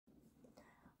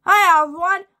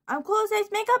everyone, I'm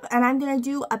Coolasice Makeup, and I'm going to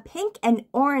do a pink and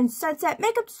orange sunset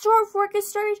makeup tutorial before it gets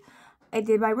started. I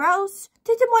did my brows,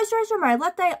 tinted moisturizer, my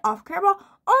left eye, off camera.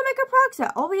 All makeup products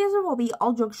that I'll be using will be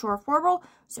all drugstore affordable,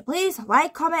 so please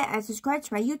like, comment, and subscribe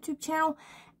to my YouTube channel,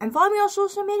 and follow me on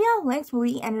social media. Links will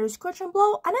be in the description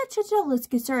below. And let's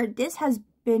get started. This has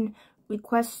been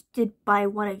requested by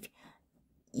one of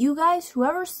you guys.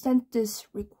 Whoever sent this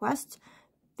request,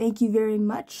 thank you very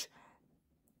much.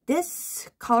 This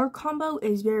color combo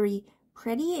is very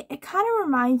pretty. It kind of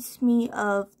reminds me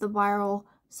of the viral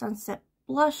sunset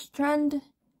blush trend.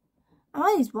 I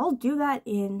might as well do that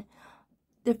in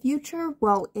the future.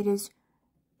 Well, it is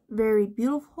very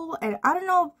beautiful, and I don't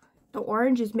know if the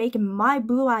orange is making my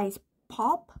blue eyes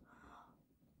pop.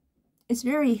 It's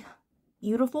very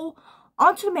beautiful.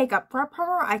 Onto the makeup. For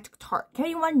primer, I took Tarte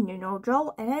K1, you know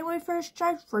drill. And anyway, first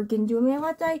try freaking doing my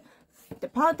left eye. The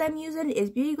palette I'm using is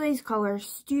Beauty Glazed Color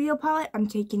Studio palette. I'm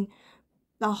taking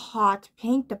the hot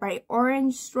pink, the bright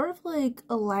orange, sort of like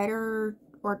a lighter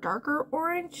or darker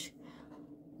orange,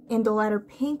 and the lighter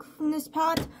pink from this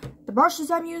palette. The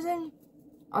brushes I'm using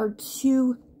are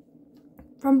two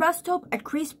from Bestope, a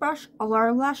crease brush, a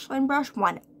large lash line brush,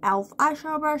 one e.l.f.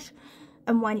 eyeshadow brush,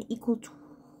 and one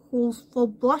Ecotools full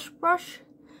blush brush.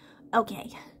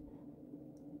 Okay.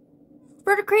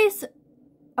 For the crease,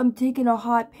 I'm taking a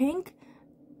hot pink.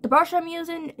 The brush I'm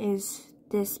using is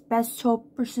this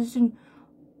Bestope Precision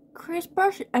Crease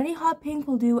Brush. Any hot pink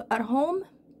will do at home.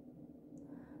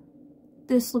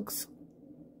 This looks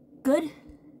good.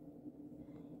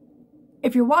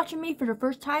 If you're watching me for the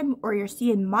first time, or you're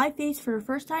seeing my face for the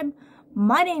first time,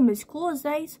 my name is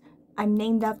Coolasice. I'm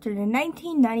named after the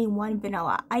 1991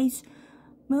 Vanilla Ice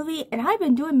movie, and I've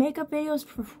been doing makeup videos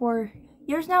for 4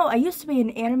 years now. I used to be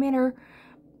an animator,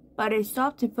 but I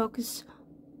stopped to focus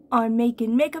on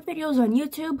making makeup videos on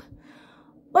YouTube.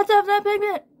 What's up, that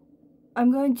pigment? I'm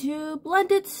going to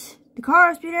blend it. The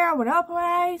color speed out without my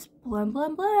eyes. Blend,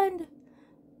 blend, blend.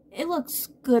 It looks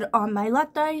good on my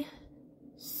left eye.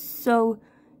 So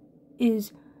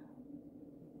is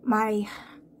my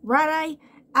right eye.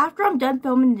 After I'm done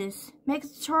filming this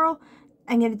makeup tutorial,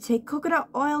 I'm going to take coconut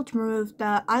oil to remove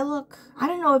the eye look. I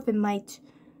don't know if it might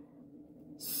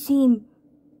seem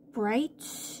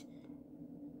bright.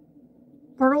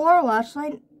 For the lower lash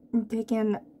line, I'm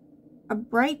taking a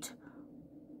bright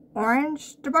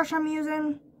orange. The brush I'm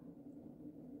using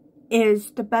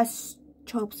is the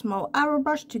Bestope Small Eyebrow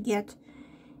Brush to get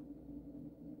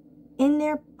in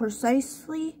there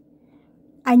precisely.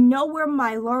 I know where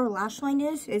my lower lash line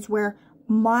is. It's where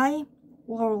my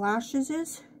lower lashes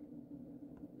is.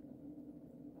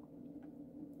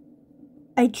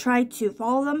 I try to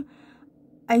follow them.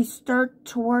 I start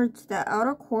towards the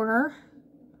outer corner,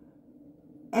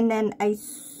 and then I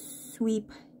sweep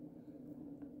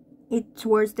it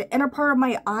towards the inner part of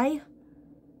my eye.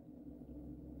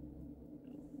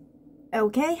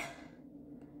 Okay.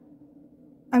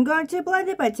 I'm going to blend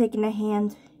it by taking a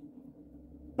hand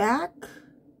back.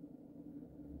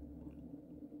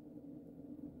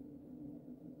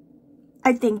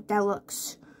 I think that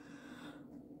looks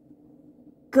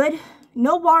good.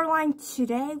 No waterline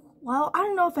today. Well, I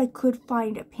don't know if I could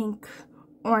find a pink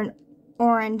or an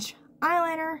orange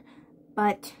eyeliner,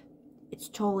 but it's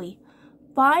totally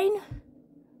fine.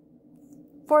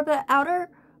 For the outer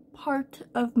part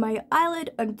of my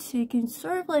eyelid, I'm taking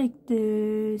sort of like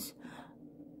this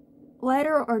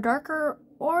lighter or darker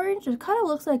orange. It kind of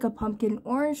looks like a pumpkin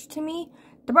orange to me.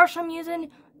 The brush I'm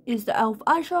using is the e.l.f.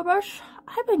 eyeshadow brush.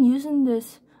 I've been using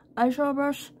this eyeshadow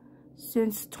brush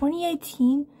since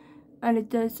 2018, and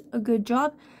it does a good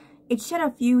job. It shed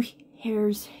a few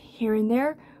hairs here and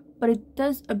there, but it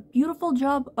does a beautiful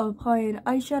job of applying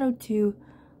eyeshadow to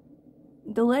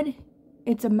the lid.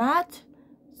 It's a matte,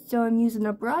 so I'm using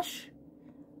a brush.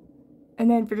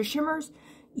 And then for the shimmers,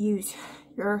 use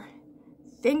your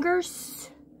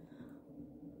fingers.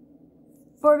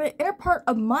 For the inner part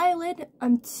of my lid,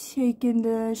 I'm taking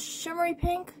the shimmery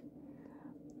pink.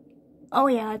 Oh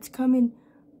yeah, it's coming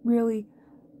really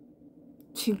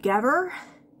together.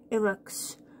 It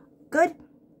looks good.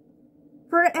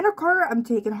 For the inner corner, I'm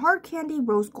taking Hard Candy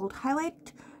Rose Gold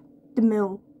Highlight, the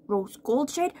middle rose gold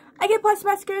shade. I can apply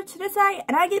some mascara to this eye,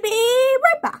 and I'm gonna be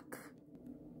right back.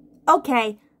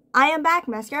 Okay, I am back.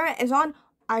 Mascara is on.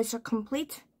 Eyes are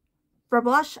complete. For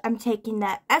blush, I'm taking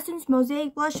that Essence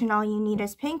Mosaic blush, and all you need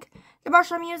is pink. The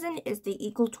brush I'm using is the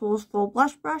Ecotools Full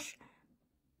Blush Brush.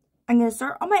 I'm gonna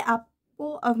start on my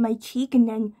apple of my cheek and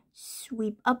then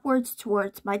sweep upwards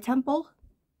towards my temple.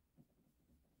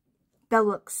 That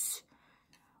looks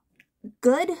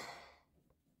good.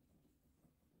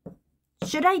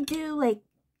 Should I do like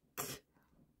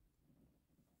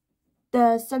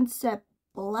the Sunset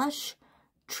Blush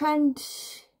trend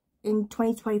in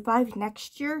 2025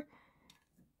 next year,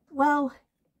 well,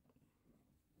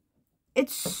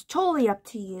 it's totally up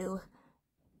to you,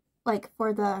 like,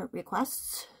 for the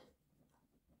requests.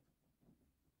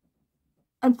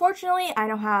 Unfortunately, I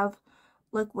don't have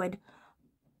liquid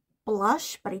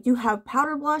blush, but I do have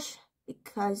powder blush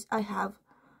because I have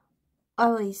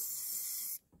oily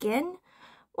skin.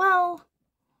 Well,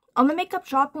 on the makeup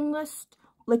shopping list,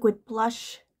 liquid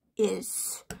blush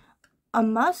is a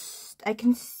must. I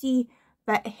can see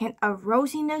that hint of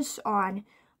rosiness on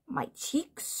my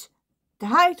cheeks. To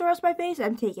highlight the rest of my face,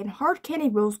 I'm taking Hard Candy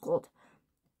Rose Gold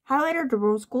highlighter, the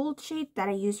rose gold shade that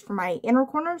I use for my inner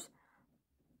corners.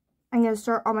 I'm going to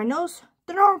start on my nose,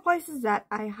 the normal places that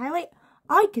I highlight.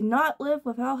 I cannot live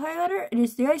without highlighter. It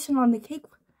is the icing on the cake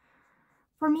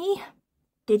for me.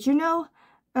 Did you know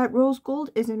that rose gold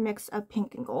is a mix of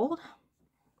pink and gold?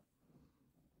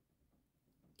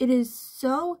 It is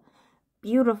so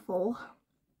beautiful.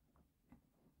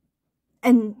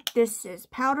 And this is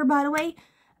powder, by the way.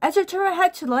 As I turn my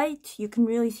head to light, you can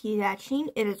really see that sheen.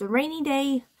 It is a rainy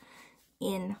day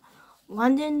in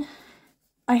London.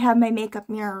 I have my makeup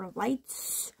mirror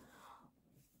lights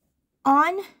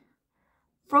on.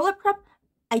 For lip prep,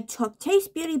 I took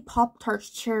Taste Beauty Pop Tarts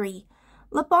Cherry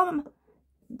Lip Balm.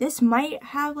 This might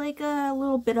have like a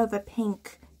little bit of a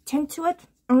pink tint to it.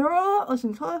 I'm gonna roll it with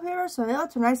some toilet paper so the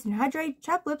lips are nice and hydrated.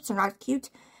 Chapped lips are not cute.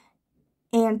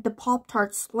 And the Pop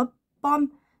Tarts Lip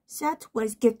Balm set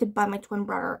was gifted by my twin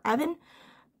brother, Evan.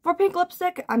 For pink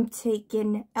lipstick, I'm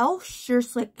taking e.l.f. Sheer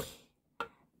Slick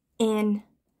in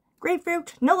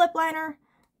Grapefruit. No lip liner.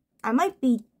 I might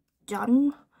be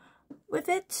done with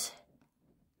it.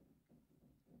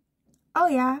 Oh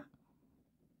yeah.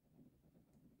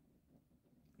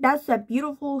 That's a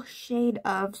beautiful shade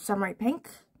of summery pink.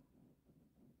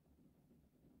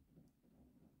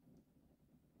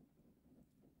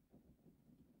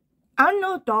 I don't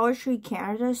know if Dollar Tree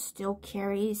Canada still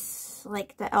carries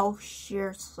like the e.l.f.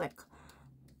 Sheer Slick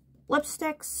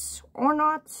lipsticks or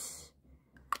not.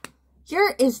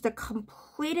 Here is the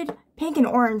completed pink and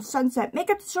orange sunset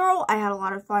makeup tutorial. I had a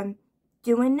lot of fun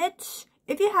doing it.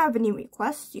 If you have any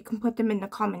requests, you can put them in the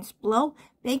comments below.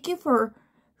 Thank you for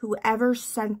whoever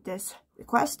sent this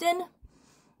request in.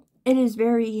 It is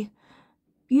very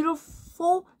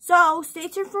beautiful. So stay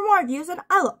tuned for more reviews and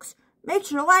eye looks. Make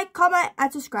sure to like, comment,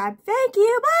 and subscribe. Thank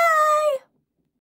you. Bye!